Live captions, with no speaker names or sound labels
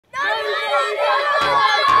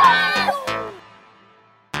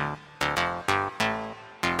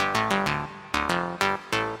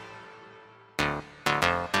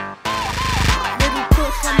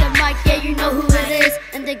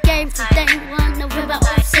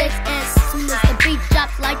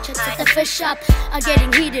fish up are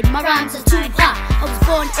getting heated, my rhymes are too hot. I was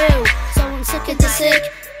born ill, so I'm sick of the sick.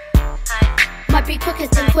 Might be quicker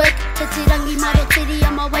than quick. Titirangi Maro Titi,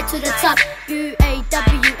 on my way to the top.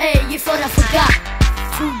 UAWA, you thought I forgot.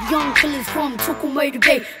 Two young killers from Tukumay to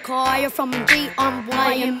Bay. Kaea from D, I'm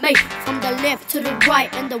YMA. From the left to the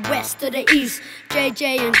right and the west to the east.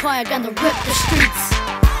 JJ and Kaea gonna rip the streets.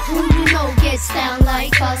 Who you know gets down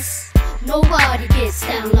like us? Nobody gets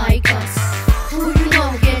down like us. Who you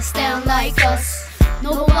know gets down like us?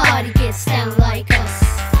 Nobody gets down like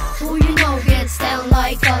us. Who you know gets down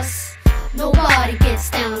like us? Nobody gets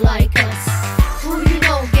down like us. Who you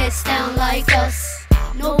know gets down like us?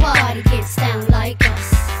 Nobody gets down like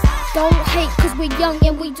us. Don't hate cause we're young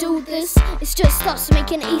and we do this. It's just us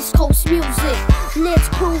making East Coast music. Let's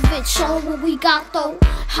prove it, show what we got though.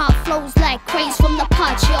 Hot flows like craze from the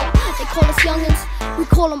pot, yo. They call us youngins, we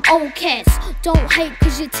call them old cats. Don't hate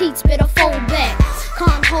cause your teats better fold back.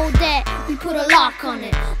 Can't hold that, we put a lock on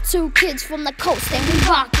it. Two kids from the coast and we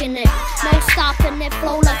rockin' it. No stopping it,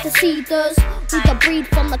 flow like the sea does. We the breed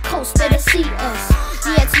from the coast, better see us.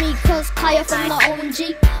 Yeah, it's me cause Kaea from the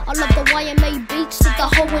ONG. I love the YMA beats to the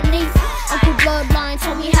whole and neat. Uncle Bloodline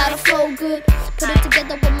told me how to flow good. Put it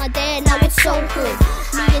together with my dad, now it's so good.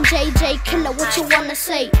 Me and JJ Killer, what you wanna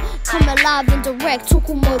say? Coming live and direct,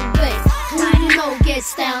 Tukumoto Bay. Who you know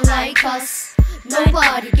gets down like us?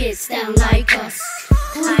 Nobody gets down like us.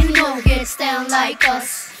 Who you know gets down like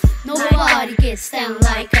us? Nobody gets down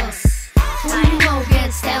like us. Who you know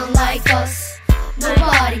gets down like us?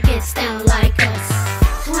 Nobody gets down like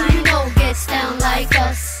us. Who you know gets down like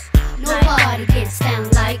us? Nobody gets down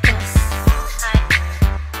like us.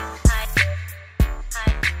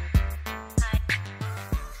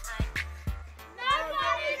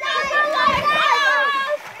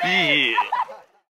 Yeah.